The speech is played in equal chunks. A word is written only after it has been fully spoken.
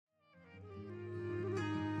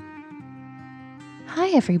Hi,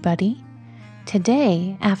 everybody.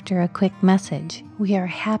 Today, after a quick message, we are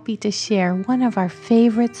happy to share one of our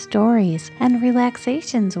favorite stories and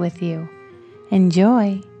relaxations with you.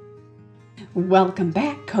 Enjoy. Welcome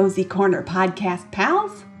back, Cozy Corner podcast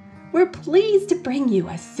pals. We're pleased to bring you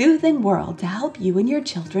a soothing world to help you and your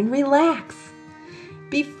children relax.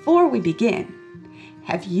 Before we begin,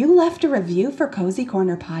 have you left a review for Cozy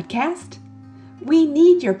Corner podcast? We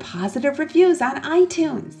need your positive reviews on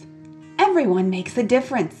iTunes. Everyone makes a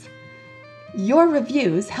difference. Your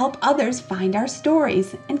reviews help others find our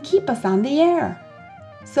stories and keep us on the air.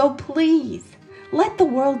 So please, let the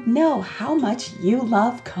world know how much you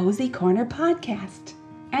love Cozy Corner podcast.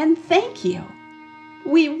 And thank you.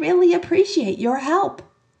 We really appreciate your help.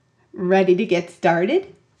 Ready to get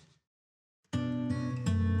started?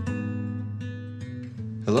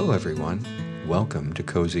 Hello everyone. Welcome to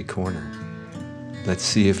Cozy Corner. Let's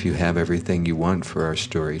see if you have everything you want for our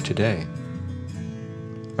story today.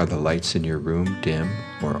 Are the lights in your room dim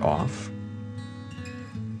or off?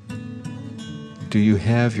 Do you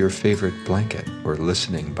have your favorite blanket or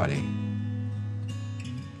listening buddy?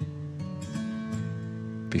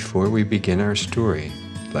 Before we begin our story,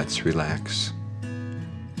 let's relax.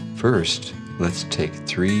 First, let's take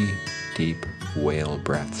 3 deep whale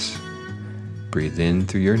breaths. Breathe in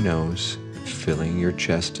through your nose, filling your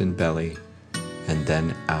chest and belly, and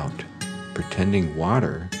then out, pretending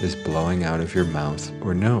water is blowing out of your mouth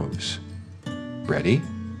or nose. Ready?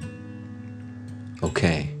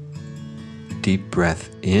 Okay. Deep breath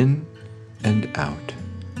in and out.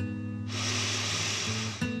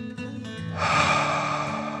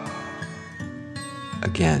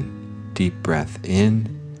 Again, deep breath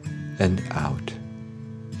in and out.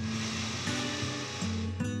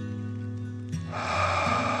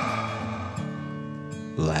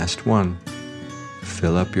 Last one.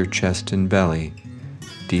 Fill up your chest and belly.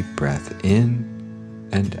 Deep breath in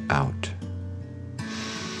and out.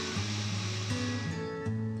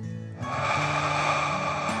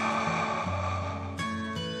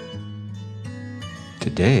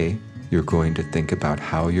 Today, you're going to think about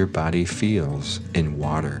how your body feels in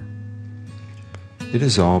water. It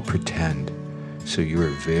is all pretend, so you are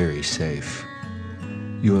very safe.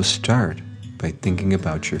 You will start by thinking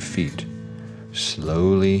about your feet.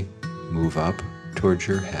 Slowly move up towards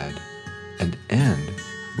your head and end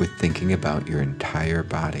with thinking about your entire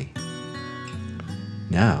body.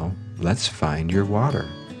 Now, let's find your water.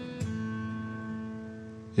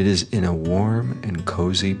 It is in a warm and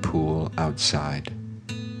cozy pool outside.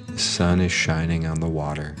 The sun is shining on the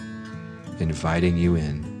water, inviting you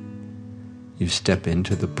in. You step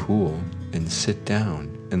into the pool and sit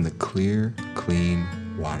down in the clear, clean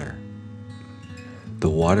water. The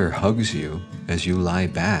water hugs you as you lie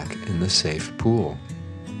back in the safe pool.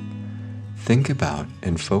 Think about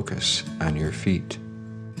and focus on your feet.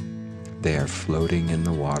 They are floating in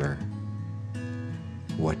the water.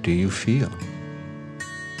 What do you feel?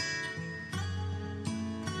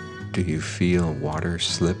 Do you feel water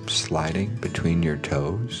slip sliding between your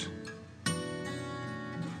toes?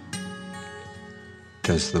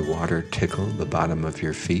 Does the water tickle the bottom of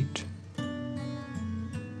your feet?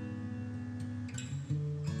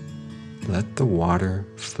 Let the water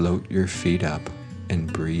float your feet up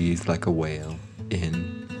and breathe like a whale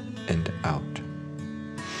in and out.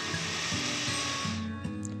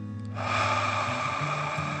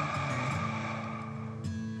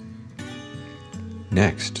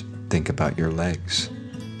 Next, think about your legs.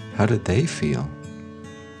 How do they feel?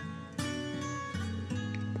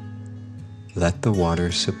 Let the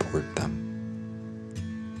water support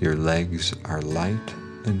them. Your legs are light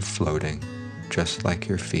and floating, just like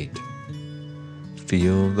your feet.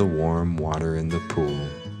 Feel the warm water in the pool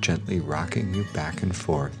gently rocking you back and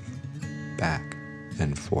forth, back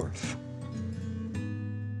and forth.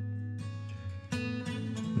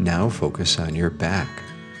 Now focus on your back.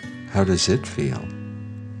 How does it feel?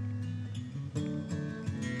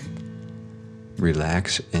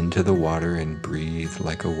 Relax into the water and breathe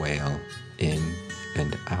like a whale, in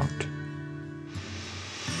and out.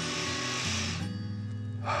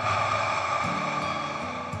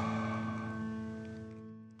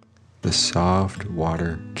 The soft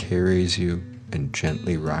water carries you and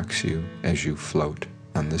gently rocks you as you float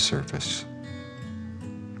on the surface.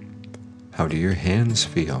 How do your hands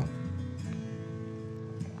feel?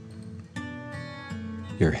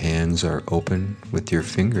 Your hands are open with your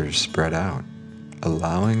fingers spread out,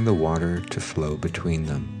 allowing the water to flow between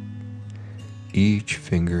them. Each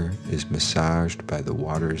finger is massaged by the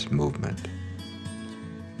water's movement.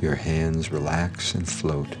 Your hands relax and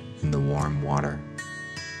float in the warm water.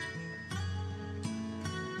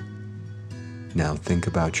 Now think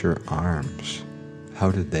about your arms. How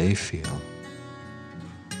do they feel?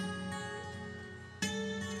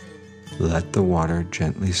 Let the water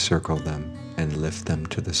gently circle them and lift them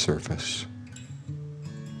to the surface.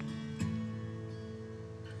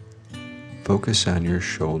 Focus on your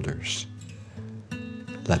shoulders.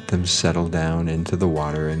 Let them settle down into the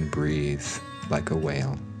water and breathe like a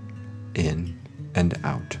whale, in and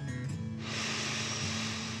out.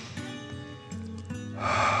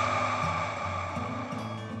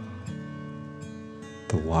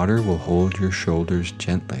 The water will hold your shoulders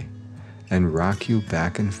gently and rock you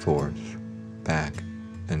back and forth, back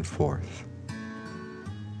and forth.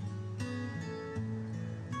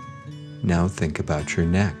 Now think about your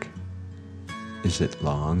neck. Is it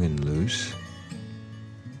long and loose?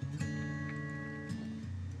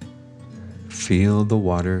 Feel the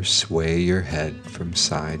water sway your head from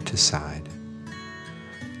side to side.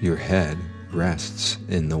 Your head rests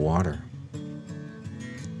in the water.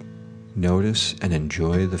 Notice and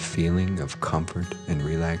enjoy the feeling of comfort and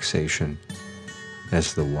relaxation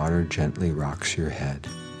as the water gently rocks your head,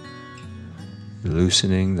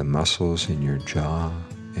 loosening the muscles in your jaw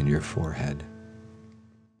and your forehead.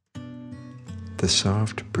 The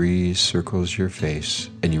soft breeze circles your face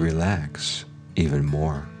and you relax even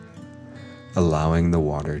more, allowing the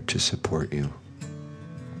water to support you.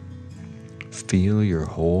 Feel your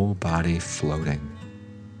whole body floating.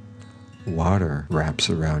 Water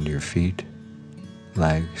wraps around your feet,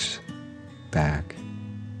 legs, back,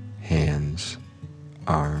 hands,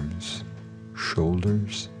 arms,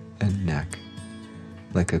 shoulders, and neck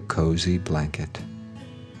like a cozy blanket.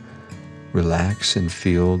 Relax and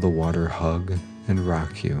feel the water hug and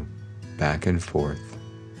rock you back and forth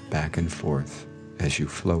as you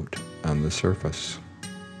float on the surface.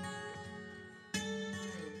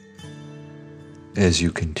 As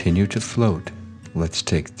you continue to float, let's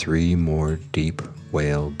take 3 more deep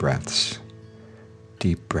whale breaths.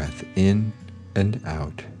 Deep breath in and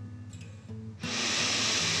out.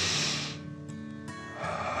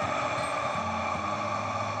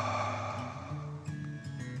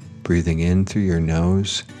 Breathing in through your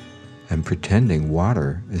nose and pretending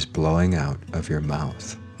water is blowing out of your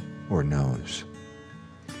mouth or nose.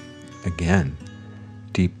 Again,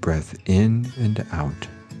 deep breath in and out.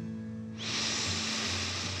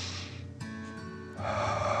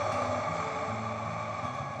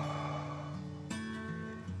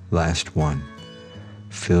 Last one.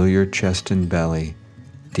 Fill your chest and belly.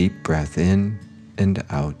 Deep breath in and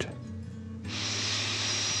out.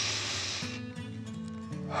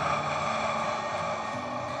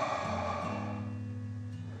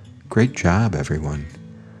 Great job, everyone.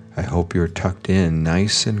 I hope you're tucked in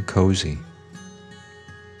nice and cozy.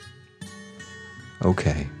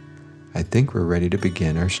 Okay, I think we're ready to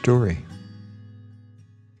begin our story.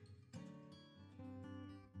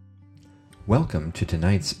 Welcome to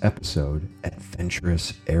tonight's episode,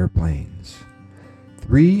 Adventurous Airplanes.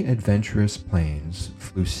 3 adventurous planes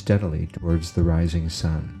flew steadily towards the rising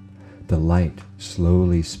sun. The light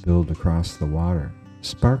slowly spilled across the water,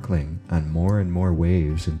 sparkling on more and more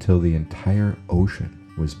waves until the entire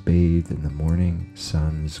ocean was bathed in the morning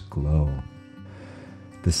sun's glow.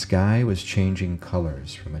 The sky was changing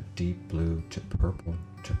colors from a deep blue to purple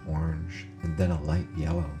to orange and then a light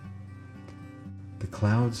yellow. The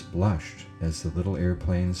clouds blushed as the little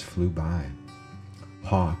airplanes flew by.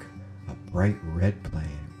 Hawk, a bright red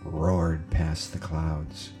plane, roared past the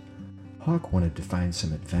clouds. Hawk wanted to find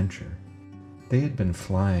some adventure. They had been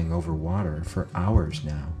flying over water for hours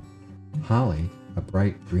now. Holly, a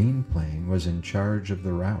bright green plane, was in charge of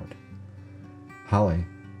the route. "Holly,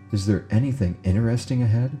 is there anything interesting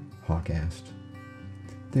ahead?" Hawk asked.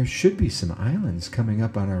 "There should be some islands coming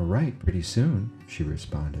up on our right pretty soon," she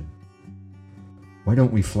responded. "Why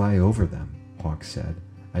don't we fly over them?" Hawk said.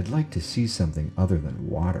 "I'd like to see something other than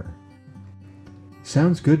water."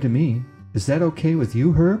 "Sounds good to me. Is that okay with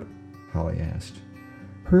you, Herb?" Holly asked.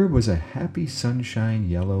 Herb was a happy sunshine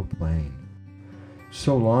yellow plane.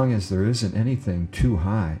 "So long as there isn't anything too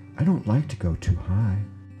high. I don't like to go too high."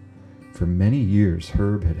 For many years,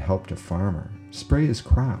 Herb had helped a farmer spray his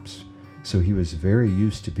crops, so he was very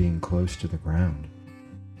used to being close to the ground.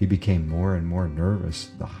 He became more and more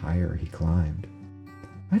nervous the higher he climbed.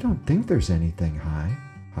 "I don't think there's anything high,"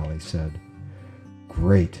 Holly said.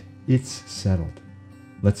 "Great, it's settled.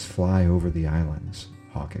 Let's fly over the islands,"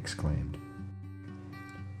 Hawk exclaimed.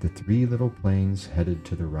 The 3 little planes headed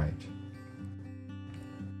to the right.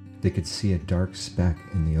 They could see a dark speck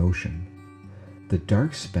in the ocean. The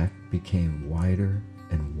dark speck became wider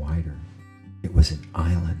and wider. It was an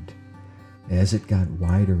island. As it got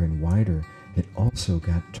wider and wider, it also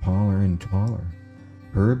got taller and taller.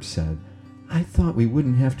 Herb said, "I thought we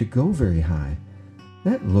wouldn't have to go very high."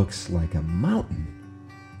 That looks like a mountain.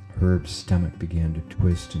 Herb's stomach began to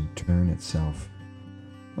twist and turn itself.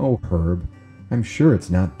 Oh, Herb, I'm sure it's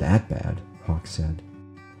not that bad, Hawk said.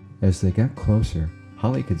 As they got closer,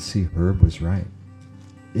 Holly could see Herb was right.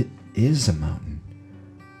 It is a mountain,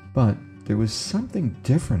 but there was something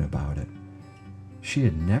different about it. She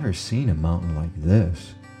had never seen a mountain like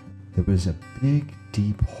this. There was a big,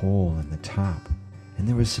 deep hole in the top, and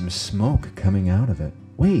there was some smoke coming out of it.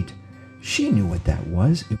 Wait, she knew what that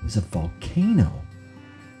was. It was a volcano.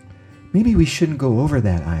 Maybe we shouldn't go over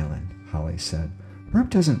that island, Holly said. Herb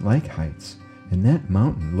doesn't like heights, and that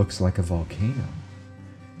mountain looks like a volcano.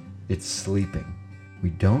 It's sleeping.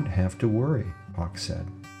 We don't have to worry, Hawk said.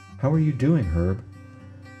 How are you doing, Herb?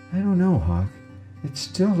 I don't know, Hawk. It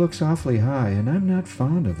still looks awfully high, and I'm not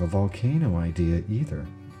fond of a volcano idea either,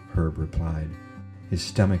 Herb replied. His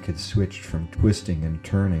stomach had switched from twisting and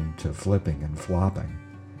turning to flipping and flopping.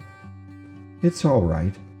 It's all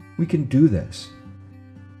right. We can do this.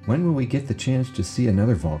 When will we get the chance to see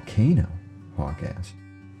another volcano? Hawk asked.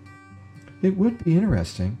 It would be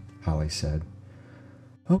interesting, Holly said.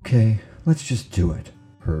 Okay, let's just do it,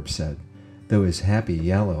 Herb said, though his happy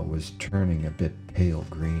yellow was turning a bit pale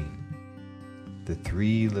green. The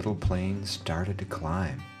three little planes started to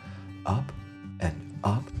climb. Up and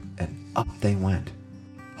up and up they went.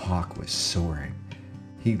 Hawk was soaring.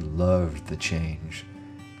 He loved the change,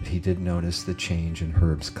 but he did notice the change in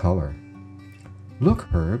Herb's color. Look,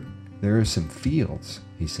 Herb, there are some fields,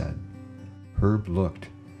 he said. Herb looked,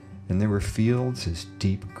 and there were fields as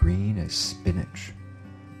deep green as spinach.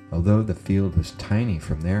 Although the field was tiny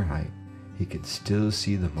from their height, he could still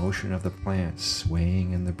see the motion of the plants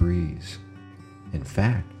swaying in the breeze. In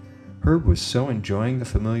fact, Herb was so enjoying the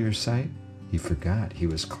familiar sight, he forgot he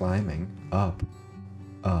was climbing up,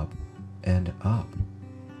 up, and up.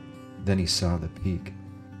 Then he saw the peak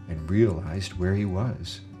and realized where he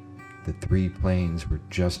was. The three planes were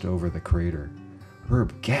just over the crater.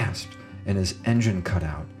 Herb gasped, and his engine cut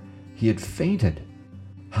out. He had fainted.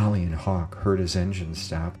 Holly and Hawk heard his engine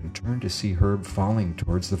stop and turned to see Herb falling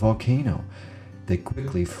towards the volcano. They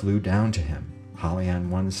quickly flew down to him, Holly on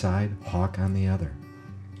one side, Hawk on the other.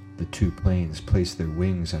 The two planes placed their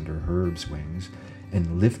wings under Herb's wings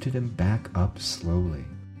and lifted him back up slowly.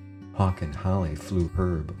 Hawk and Holly flew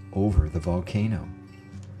Herb over the volcano.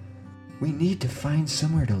 We need to find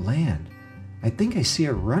somewhere to land. I think I see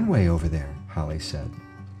a runway over there, Holly said.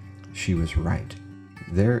 She was right.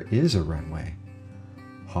 There is a runway.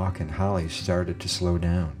 Hawk and Holly started to slow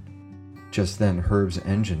down. Just then Herb's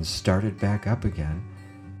engine started back up again,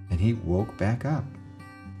 and he woke back up.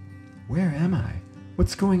 Where am I?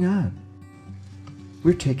 What's going on?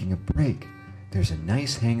 We're taking a break. There's a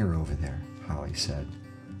nice hangar over there, Holly said.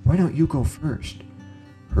 Why don't you go first?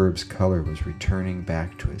 Herb's color was returning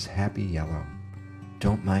back to his happy yellow.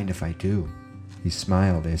 Don't mind if I do. He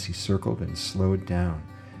smiled as he circled and slowed down,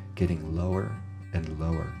 getting lower and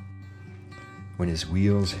lower. When his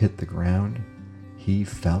wheels hit the ground, he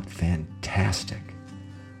felt fantastic.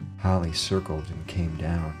 Holly circled and came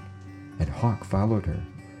down, and Hawk followed her.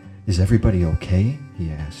 Is everybody okay? He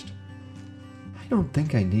asked. I don't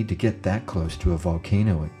think I need to get that close to a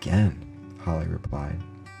volcano again, Holly replied.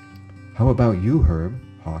 How about you, Herb?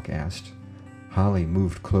 Hawk asked. Holly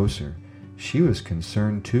moved closer. She was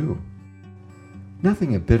concerned too.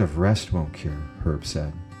 Nothing a bit of rest won't cure, Herb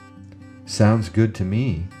said. Sounds good to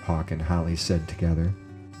me, Hawk and Holly said together.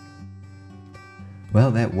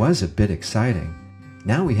 Well, that was a bit exciting.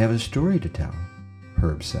 Now we have a story to tell,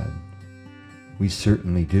 Herb said. We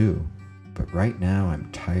certainly do, but right now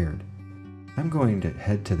I'm tired. I'm going to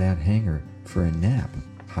head to that hangar for a nap,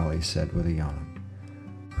 Holly said with a yawn.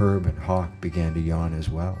 Herb and Hawk began to yawn as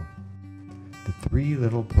well. The three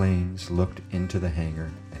little planes looked into the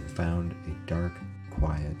hangar and found a dark,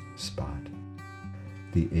 quiet spot.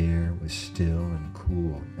 The air was still and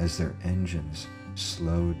cool as their engines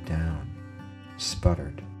slowed down,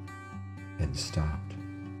 sputtered, and stopped.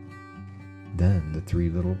 Then the three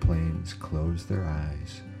little planes closed their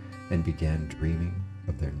eyes and began dreaming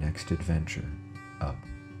of their next adventure up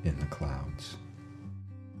in the clouds.